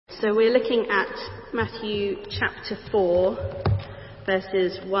So we're looking at Matthew chapter 4,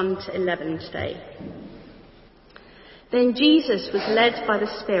 verses 1 to 11 today. Then Jesus was led by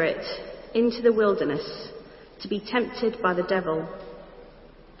the Spirit into the wilderness to be tempted by the devil.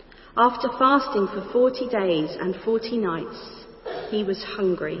 After fasting for 40 days and 40 nights, he was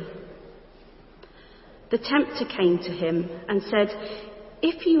hungry. The tempter came to him and said,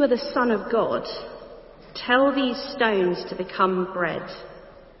 "If you are the Son of God, tell these stones to become bread."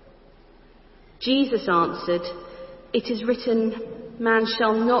 Jesus answered, "It is written, man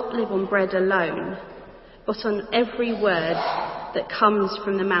shall not live on bread alone, but on every word that comes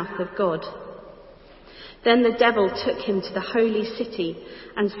from the mouth of God." Then the devil took him to the holy city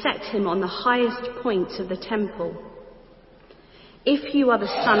and set him on the highest point of the temple. "If you are the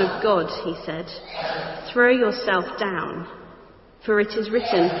Son of God," he said, "throw yourself down, for it is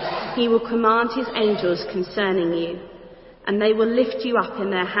written, he will command his angels concerning you, and they will lift you up in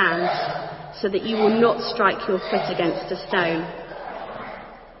their hands, so that you will not strike your foot against a stone."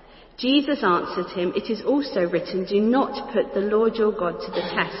 Jesus answered him, "It is also written, do not put the Lord your God to the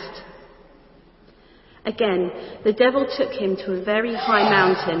test." Again, the devil took him to a very high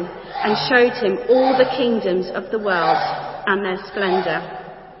mountain and showed him all the kingdoms of the world and their splendour.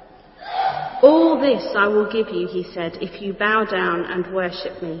 "All this I will give you," he said, "if you bow down and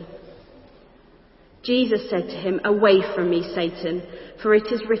worship me." Jesus said to him, "Away from me, Satan, for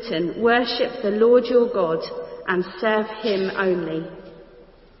it is written, worship the Lord your God and serve him only."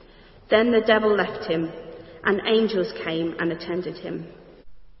 Then the devil left him, and angels came and attended him.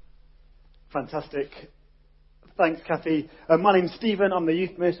 Fantastic. Thanks, Kathy. My name's Stephen. I'm the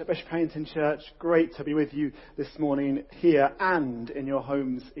youth minister at Bishop Harrington Church. Great to be with you this morning here and in your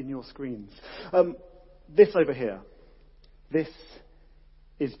homes, in your screens. This over here, this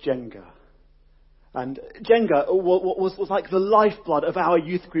is Jenga. And Jenga was like the lifeblood of our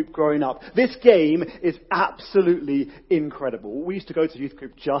youth group growing up. This game is absolutely incredible. We used to go to youth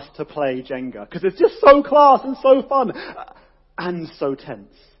group just to play Jenga because it's just so class and so fun and so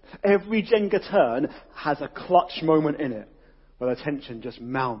tense. Every Jenga turn has a clutch moment in it where the tension just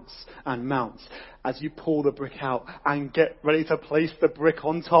mounts and mounts as you pull the brick out and get ready to place the brick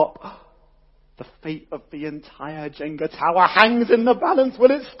on top. The fate of the entire Jenga tower hangs in the balance.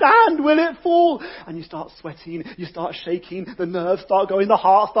 Will it stand? Will it fall? And you start sweating, you start shaking, the nerves start going, the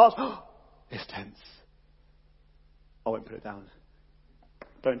heart starts. It's tense. I won't put it down.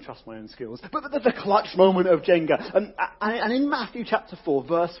 Don't trust my own skills. But the clutch moment of Jenga. And in Matthew chapter 4,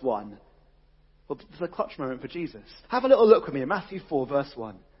 verse 1, well, there's a clutch moment for Jesus. Have a little look with me in Matthew 4, verse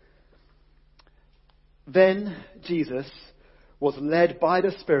 1. Then Jesus was led by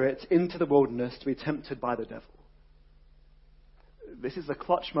the Spirit into the wilderness to be tempted by the devil. This is a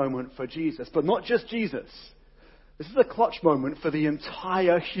clutch moment for Jesus, but not just Jesus. This is a clutch moment for the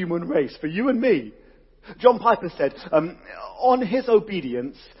entire human race, for you and me. John Piper said, on his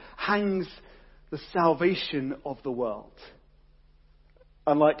obedience hangs the salvation of the world.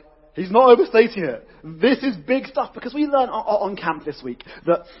 And he's not overstating it. This is big stuff because we learned on camp this week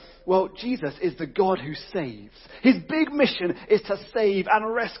that, well, Jesus is the God who saves. His big mission is to save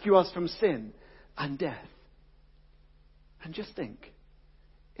and rescue us from sin and death. And just think,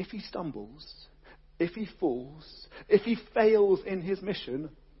 if he stumbles, if he falls, if he fails in his mission,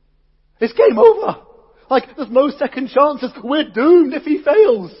 it's game over. There's no second chances. We're doomed if he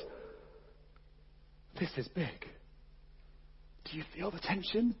fails. This is big. Do you feel the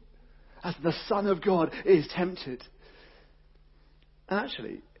tension? As the Son of God is tempted. And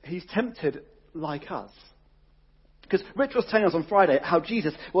actually, he's tempted like us. Because Rich was telling us on Friday how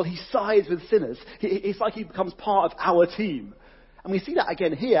Jesus, well, he sides with sinners. It's like he becomes part of our team. And we see that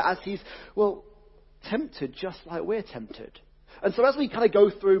again here as he's, well, tempted just like we're tempted. And so as we kind of go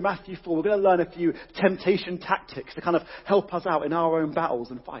through Matthew 4, we're going to learn a few temptation tactics to kind of help us out in our own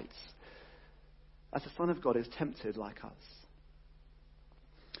battles and fights. As the Son of God is tempted like us.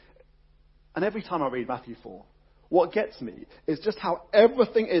 And every time I read Matthew 4, what gets me is just how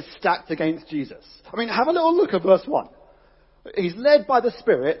everything is stacked against Jesus. I mean, have a little look at verse 1. He's led by the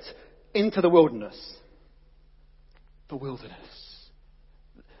Spirit into the wilderness. The wilderness.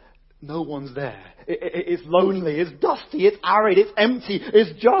 No one's there. It's lonely, it's dusty, it's arid, it's empty.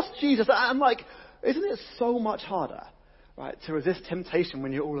 It's just Jesus. And isn't it so much harder, right, to resist temptation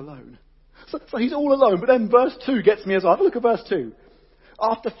when you're all alone? So he's all alone. But then verse 2 gets me as well. Have a look at verse 2.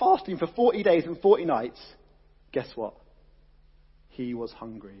 After fasting for 40 days and 40 nights, guess what? He was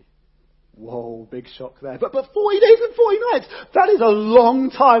hungry. Whoa, big shock there. But 40 days and 40 nights, that is a long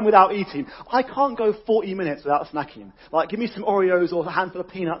time without eating. I can't go 40 minutes without snacking. Give me some Oreos or a handful of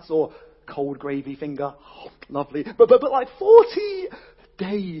peanuts or cold gravy finger. Oh, lovely. But 40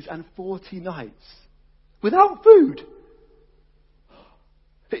 days and 40 nights without food.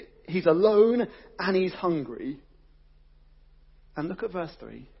 He's alone and he's hungry. And look at verse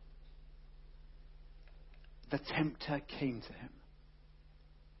 3. The tempter came to him.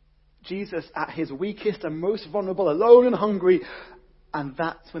 Jesus at his weakest and most vulnerable, alone and hungry, and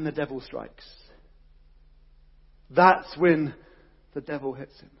that's when the devil strikes. That's when the devil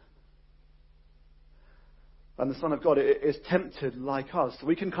hits him. And the Son of God is tempted like us. So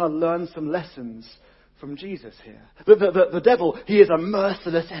we can kind of learn some lessons from Jesus here. The devil, he is a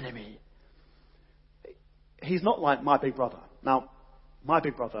merciless enemy. He's not like my big brother. Now, my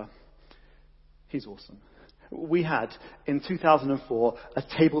big brother, he's awesome. We had, in 2004, a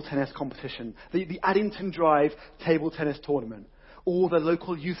table tennis competition. The Addington Drive table tennis tournament. All the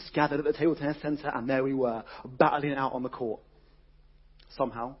local youths gathered at the table tennis centre, and there we were, battling it out on the court.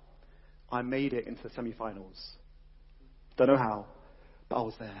 Somehow, I made it into the semi-finals. Don't know how, but I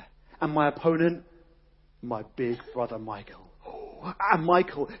was there. And my opponent, my big brother Michael. And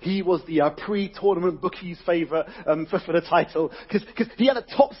Michael, he was the pre-tournament bookie's favourite for the title. Because he had a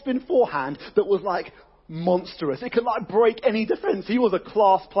topspin forehand that was like monstrous. It could like break any defence. He was a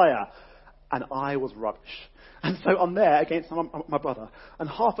class player. And I was rubbish. And so I'm there against my brother. And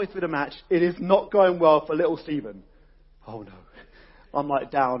halfway through the match, it is not going well for little Stephen. Oh no. I'm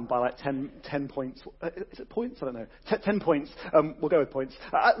like down by like 10 points. Is it points? I don't know. 10 points. We'll go with points.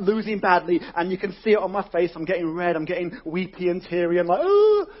 Losing badly. And you can see it on my face. I'm getting red. I'm getting weepy and teary and like,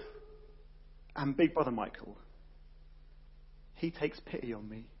 oh. And big brother Michael, he takes pity on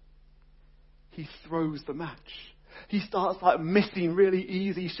me. He throws the match. He starts like missing really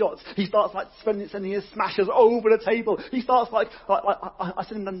easy shots. He starts like sending his smashes over the table. He starts like I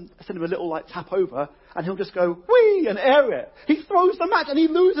send him a little like tap over, and he'll just go whee and air it. He throws the match and he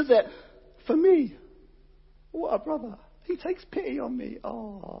loses it for me. What a brother! He takes pity on me.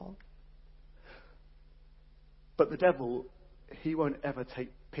 Oh, but the devil, he won't ever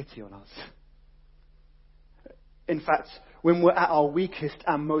take pity on us. In fact, when we're at our weakest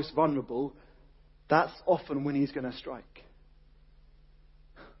and most vulnerable, that's often when he's going to strike.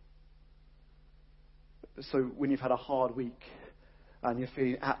 So when you've had a hard week and you're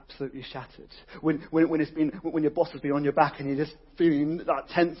feeling absolutely shattered, when your boss has been on your back and you're just feeling like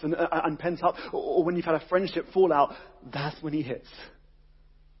tense and pent up, or when you've had a friendship fallout, that's when he hits.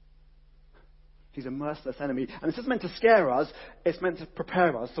 He's a merciless enemy, and this isn't meant to scare us; it's meant to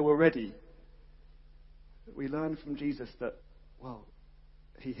prepare us so we're ready. We learn from Jesus that, well,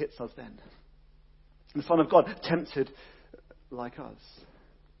 he hits us then. The Son of God, tempted like us.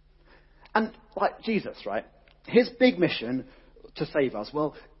 And like Jesus, right? His big mission to save us,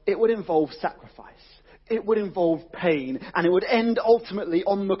 well, it would involve sacrifice. It would involve pain. And it would end ultimately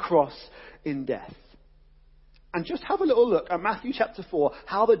on the cross in death. And just have a little look at Matthew chapter 4,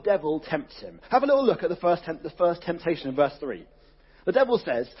 how the devil tempts him. Have a little look at the first temptation in verse 3. The devil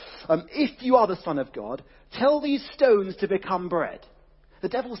says, if you are the Son of God, tell these stones to become bread. The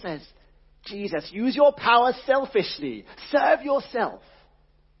devil says, Jesus, use your power selfishly. Serve yourself.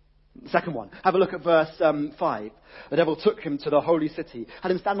 Second one, have a look at verse 5. The devil took him to the holy city,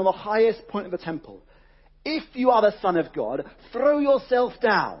 had him stand on the highest point of the temple. If you are the Son of God, throw yourself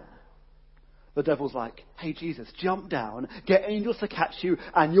down. The devil's like, hey Jesus, jump down, get angels to catch you,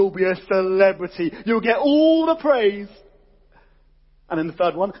 and you'll be a celebrity. You'll get all the praise. And then the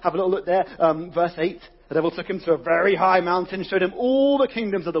third one, have a little look there, verse 8. The devil took him to a very high mountain, showed him all the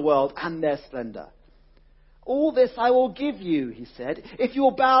kingdoms of the world and their splendor. All this I will give you, he said, if you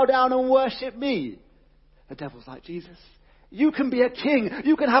will bow down and worship me. The devil's like, Jesus, you can be a king.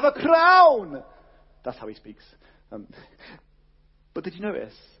 You can have a crown. That's how he speaks. But did you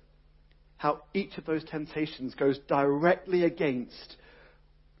notice how each of those temptations goes directly against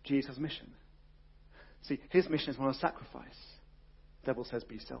Jesus' mission? See, his mission is one of sacrifice. The devil says,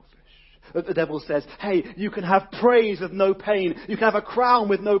 be selfish. The devil says, hey, you can have praise with no pain. You can have a crown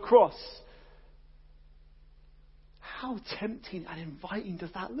with no cross. How tempting and inviting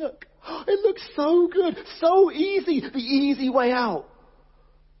does that look? It looks so good, so easy, the easy way out.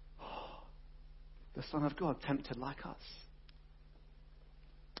 The Son of God tempted like us.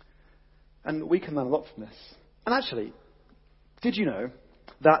 And we can learn a lot from this. And actually, did you know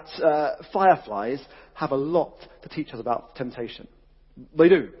that fireflies have a lot to teach us about temptation? They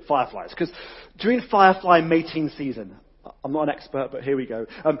do, fireflies. Because during firefly mating season, I'm not an expert, but here we go.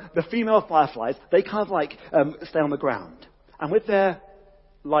 The female fireflies, they kind of like stay on the ground. And with their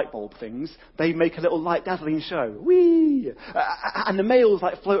light bulb things, they make a little light dazzling show. Whee! And the males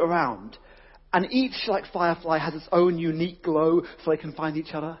like float around. And each like firefly has its own unique glow so they can find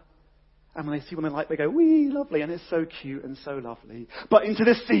each other. And when they see women like, they go, wee, lovely, and it's so cute and so lovely. But into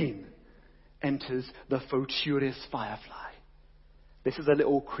this scene enters the Photuris firefly. This is a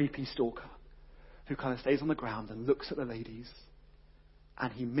little creepy stalker who kind of stays on the ground and looks at the ladies,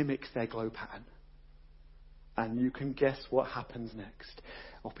 and he mimics their glow pattern. And you can guess what happens next.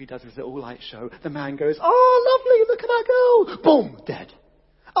 Off he does his little light show. The man goes, oh, lovely, look at that girl. Boom, dead.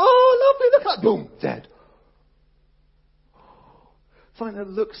 Oh, lovely, look at that. Boom, dead. Something that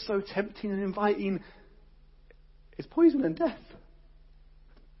looks so tempting and inviting is poison and death.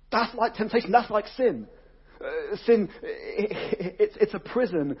 That's like temptation. That's like sin. Sin, it's a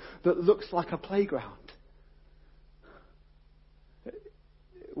prison that looks like a playground.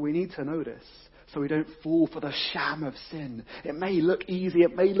 We need to know this so we don't fall for the sham of sin. It may look easy,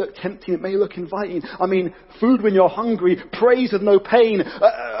 it may look tempting, it may look inviting. I mean, food when you're hungry, praise with no pain,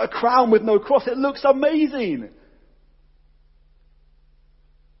 a crown with no cross. It looks amazing.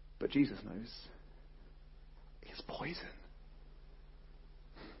 But Jesus knows it's poison.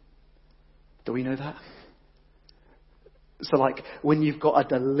 Do we know that? So like when you've got a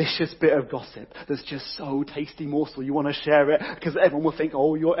delicious bit of gossip that's just so tasty morsel, you want to share it because everyone will think,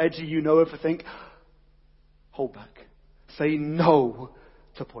 oh, you're edgy, you know everything. Hold back. Say no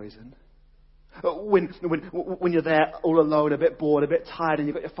to poison. When you're there all alone, a bit bored, a bit tired, and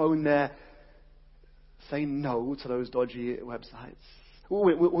you've got your phone there, say no to those dodgy websites.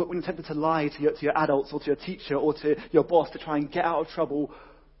 When you're tempted to lie to your adults or to your teacher or to your boss to try and get out of trouble,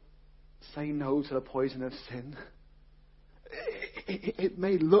 say no to the poison of sin. It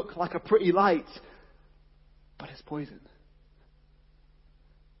may look like a pretty light, but it's poison.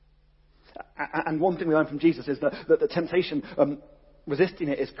 And one thing we learn from Jesus is that the temptation, resisting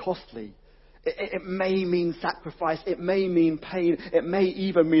it, is costly. It may mean sacrifice, it may mean pain, it may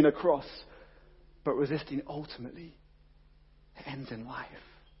even mean a cross. But resisting ultimately ends in life.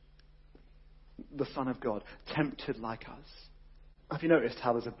 The Son of God, tempted like us. Have you noticed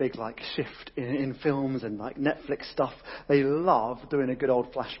how there's a big shift in films and Netflix stuff? They love doing a good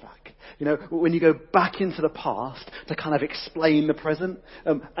old flashback. You know, when you go back into the past to kind of explain the present,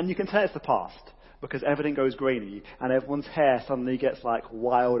 and you can tell it's the past because everything goes grainy and everyone's hair suddenly gets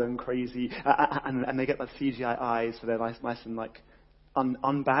wild and crazy, and they get CGI eyes, so they're nice and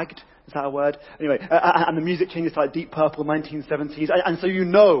unbagged. Is that a word? Anyway, and the music changes to Deep Purple 1970s, and so you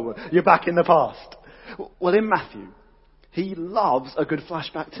know you're back in the past. Well, in Matthew, he loves a good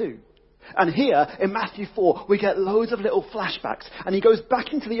flashback too. And here, in Matthew 4, we get loads of little flashbacks. And he goes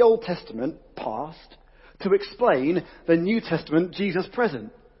back into the Old Testament, past, to explain the New Testament, Jesus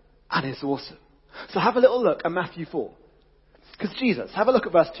present. And it's awesome. So have a little look at Matthew 4. Because Jesus, have a look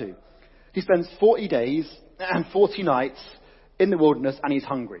at verse 2. He spends 40 days and 40 nights in the wilderness and he's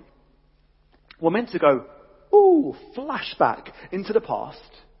hungry. We're meant to go, ooh, flashback into the past.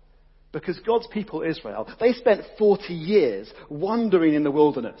 Because God's people, Israel, they spent 40 years wandering in the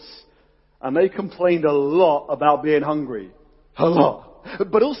wilderness. And they complained a lot about being hungry. A lot.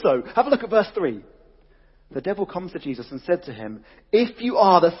 But also, have a look at verse 3. The devil comes to Jesus and said to him, if you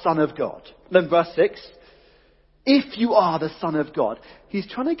are the Son of God. Then verse 6. If you are the Son of God.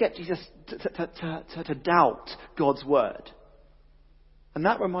 He's trying to get Jesus to doubt God's word. And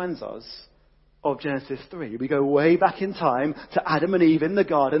that reminds us of Genesis 3. We go way back in time to Adam and Eve in the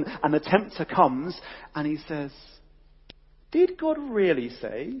garden, and the tempter comes and he says, did God really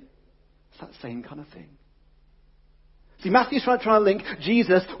say? It's that same kind of thing. See, Matthew's trying to link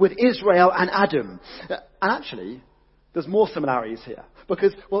Jesus with Israel and Adam. And actually, there's more similarities here.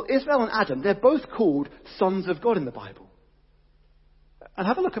 Because, Israel and Adam, they're both called sons of God in the Bible. And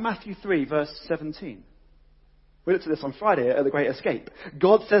have a look at Matthew 3, verse 17. We looked at this on Friday at the Great Escape.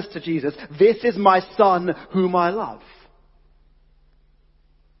 God says to Jesus, this is my son whom I love.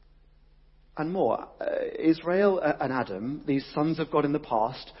 And more, Israel and Adam, these sons of God in the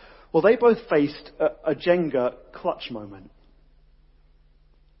past, they both faced a Jenga clutch moment.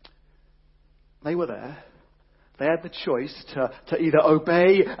 They were there. They had the choice to either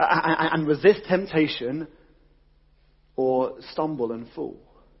obey and resist temptation or stumble and fall.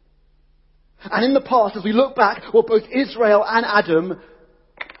 And in the past, as we look back, both Israel and Adam,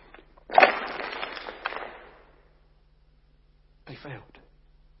 they failed.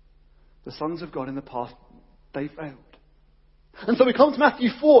 The sons of God in the past, they failed. And so we come to Matthew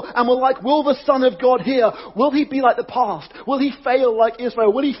 4 and we're like, will the Son of God here, will he be like the past? Will he fail like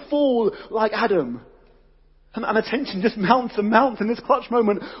Israel? Will he fall like Adam? And the tension just mounts and mounts in this clutch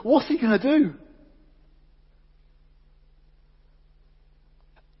moment. What's he going to do?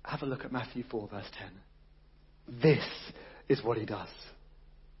 Have a look at Matthew 4, verse 10. This is what he does.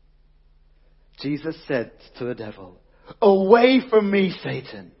 Jesus said to the devil, away from me,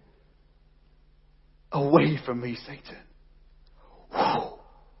 Satan. Away from me, Satan. Whew.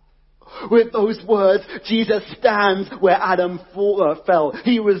 With those words, Jesus stands where Adam fell.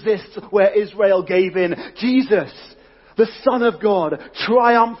 He resists where Israel gave in. Jesus, the Son of God,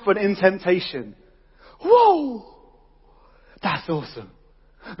 triumphant in temptation. Whoa! That's awesome.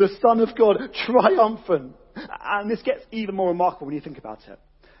 The Son of God, triumphant. And this gets even more remarkable when you think about it.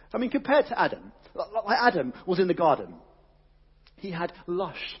 I mean, compared to Adam, like Adam was in the garden. He had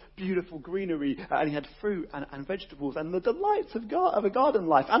lush, beautiful greenery, and he had fruit and vegetables and the delights of a garden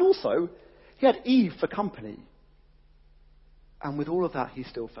life. And also, he had Eve for company. And with all of that, he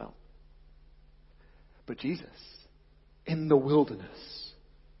still fell. But Jesus, in the wilderness,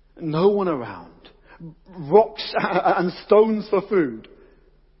 no one around, rocks and stones for food,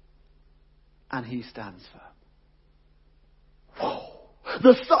 and he stands firm. Whoa!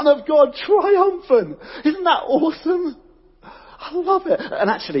 The Son of God triumphant! Isn't that awesome? I love it. And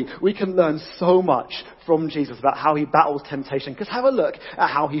actually, we can learn so much from Jesus about how he battles temptation. Because have a look at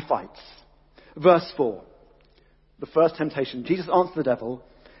how he fights. Verse 4. The first temptation. Jesus answered the devil,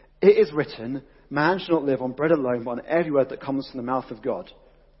 "It is written, man shall not live on bread alone, but on every word that comes from the mouth of God."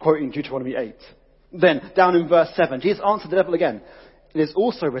 Quoting Deuteronomy 8. Then, down in verse 7, Jesus answered the devil again. "It is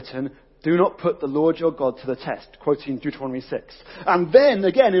also written, do not put the Lord your God to the test." Quoting Deuteronomy 6. And then,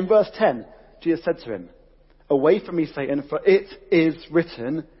 again in verse 10, Jesus said to him, "Away from me, Satan, for it is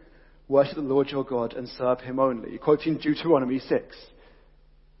written, worship the Lord your God and serve him only." Quoting Deuteronomy 6.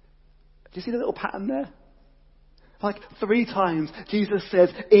 Do you see the little pattern there? Like 3 times, Jesus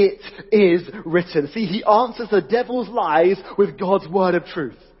says, "It is written." See, he answers the devil's lies with God's word of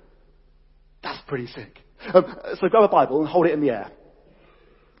truth. That's pretty sick. So grab a Bible and hold it in the air.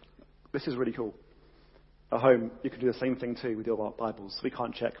 This is really cool. At home, you can do the same thing too with your Bibles. We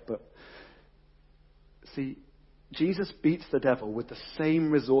can't check, but see, Jesus beats the devil with the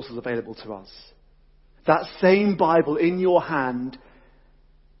same resources available to us. That same Bible in your hand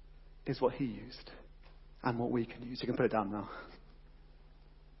is what he used and what we can use. You can put it down now.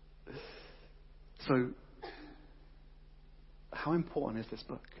 So, how important is this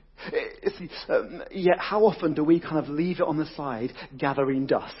book? Yet how often do we kind of leave it on the side gathering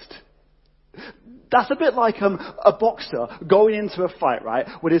dust? That's a bit like a boxer going into a fight, right?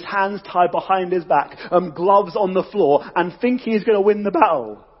 With his hands tied behind his back, gloves on the floor, and thinking he's going to win the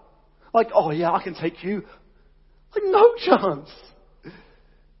battle. Like, oh yeah, I can take you. Like, no chance.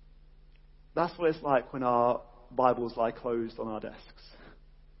 That's what it's like when our Bibles lie closed on our desks.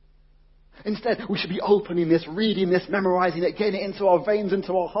 Instead, we should be opening this, reading this, memorizing it, getting it into our veins,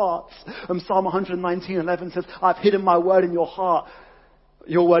 into our hearts. Psalm 119:11 says, "I've hidden my word in your heart,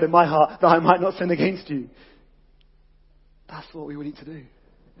 your word in my heart, that I might not sin against you." That's what we need to do.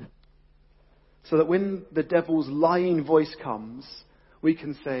 So that when the devil's lying voice comes, we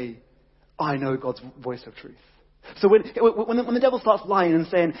can say, "I know God's voice of truth." So when the devil starts lying and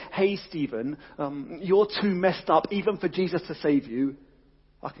saying, "Hey, Stephen, you're too messed up even for Jesus to save you,"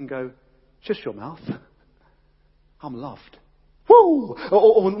 I can go, "Shush your mouth. I'm loved." Woo!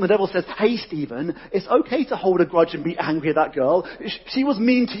 Or when the devil says, "Hey, Stephen, it's okay to hold a grudge and be angry at that girl. She was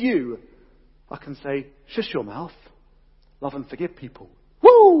mean to you." I can say, "Shush your mouth. Love and forgive people."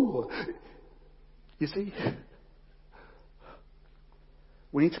 Woo! You see?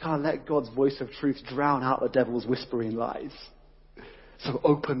 We need to kind of let God's voice of truth drown out the devil's whispering lies. So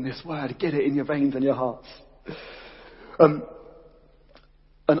open this word. Get it in your veins and your hearts.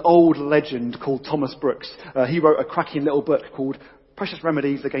 An old legend called Thomas Brooks. He wrote a cracking little book called Precious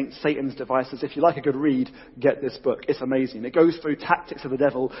Remedies Against Satan's Devices. If you like a good read, get this book. It's amazing. It goes through tactics of the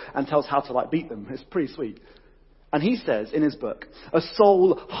devil and tells how to beat them. It's pretty sweet. And he says in his book, a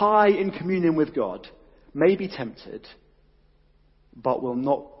soul high in communion with God may be tempted, but will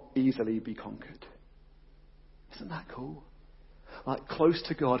not easily be conquered. Isn't that cool? Like close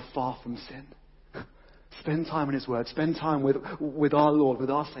to God, far from sin. Spend time in his word. Spend time with our Lord,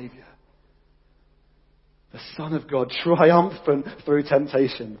 with our Saviour. The Son of God, triumphant through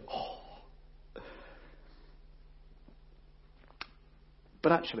temptation. Oh.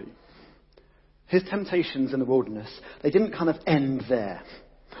 But actually, his temptations in the wilderness, they didn't kind of end there.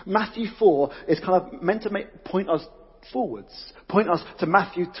 Matthew 4 is kind of meant to point us forwards. Point us to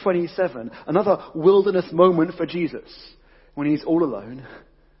Matthew 27, another wilderness moment for Jesus. When he's all alone,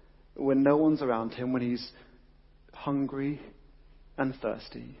 when no one's around him, when he's hungry and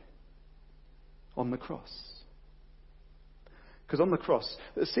thirsty on the cross. Because on the cross,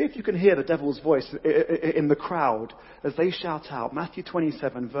 see if you can hear the devil's voice in the crowd as they shout out, Matthew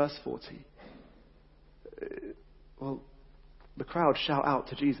 27, verse 40. Well, the crowd shout out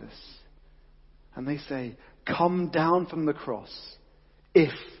to Jesus. And they say, "Come down from the cross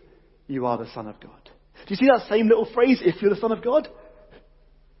if you are the Son of God." Do you see that same little phrase, if you're the Son of God?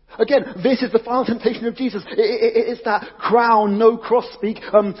 Again, this is the final temptation of Jesus. It's that crown, no cross speak,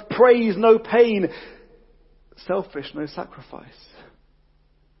 praise, no pain, selfish, no sacrifice.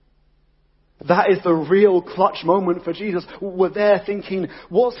 That is the real clutch moment for Jesus. We're there thinking,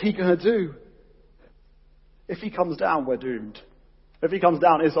 what's he going to do? If he comes down, we're doomed. If he comes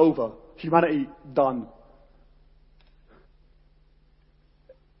down, it's over. Humanity, done.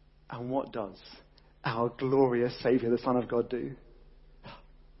 And what does our glorious Saviour, the Son of God, do?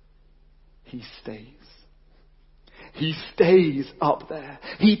 He stays. He stays up there.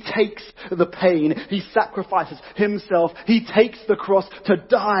 He takes the pain. He sacrifices himself. He takes the cross to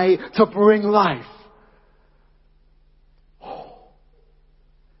die, to bring life.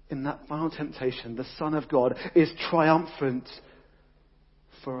 In that final temptation, the Son of God is triumphant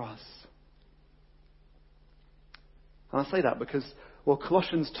for us. And I say that because, well,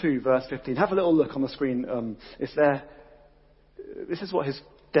 Colossians 2, verse 15. Have a little look on the screen. It's there. This is what his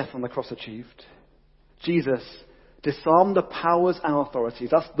death on the cross achieved. Jesus disarmed the powers and authorities.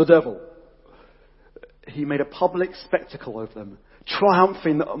 That's the devil. He made a public spectacle of them,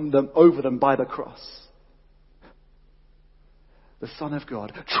 triumphing over them by the cross. The Son of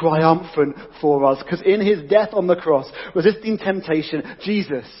God, triumphant for us. Because in his death on the cross, resisting temptation,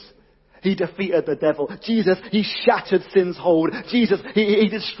 Jesus, he defeated the devil. Jesus, he shattered sin's hold. Jesus, he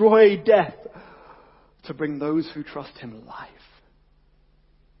destroyed death to bring those who trust him life.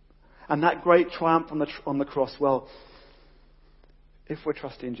 And that great triumph on the cross, well, if we're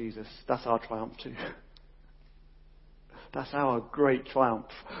trusting Jesus, that's our triumph too. That's our great triumph.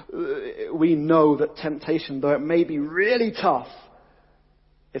 We know that temptation, though it may be really tough,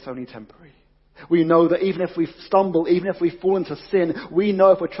 it's only temporary. We know that even if we stumble, even if we fall into sin, we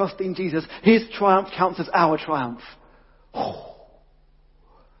know if we're trusting Jesus, his triumph counts as our triumph. Oh,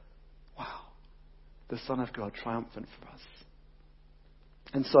 wow. The Son of God, triumphant for us.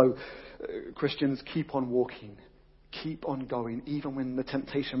 And so, Christians, keep on walking. Keep on going, even when the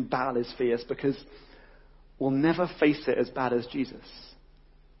temptation battle is fierce, because we'll never face it as bad as Jesus.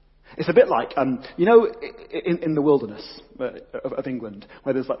 It's a bit like, in the wilderness of England,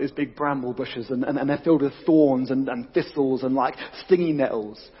 where there's like these big bramble bushes and they're filled with thorns and thistles and like stinging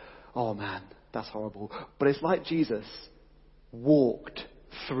nettles. Oh man, that's horrible. But it's like Jesus walked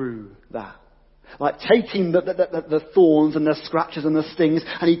through that. Like taking the thorns and the scratches and the stings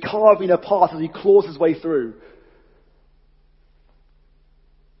and he carving a path as he claws his way through.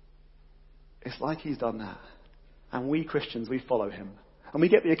 It's like he's done that. And we Christians, we follow him. And we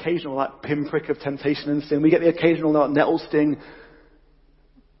get the occasional like pinprick of temptation and sin. We get the occasional like, nettle sting.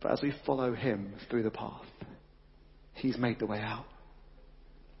 But as we follow him through the path, he's made the way out.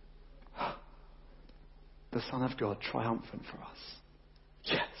 The Son of God, triumphant for us.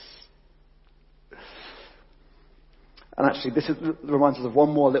 Yes. And actually, this reminds us of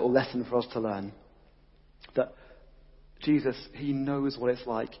one more little lesson for us to learn. That Jesus, he knows what it's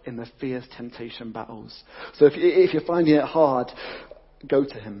like in the fierce temptation battles. So if you're finding it hard, go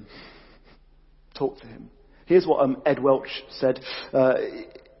to him. Talk to him. Here's what Ed Welch said.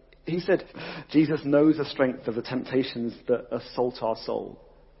 He said, Jesus knows the strength of the temptations that assault our soul.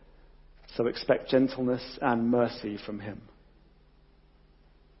 So expect gentleness and mercy from him.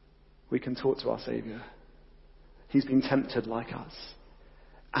 We can talk to our Saviour. He's been tempted like us.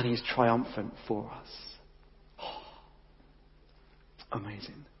 And he's triumphant for us. Oh,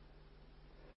 amazing.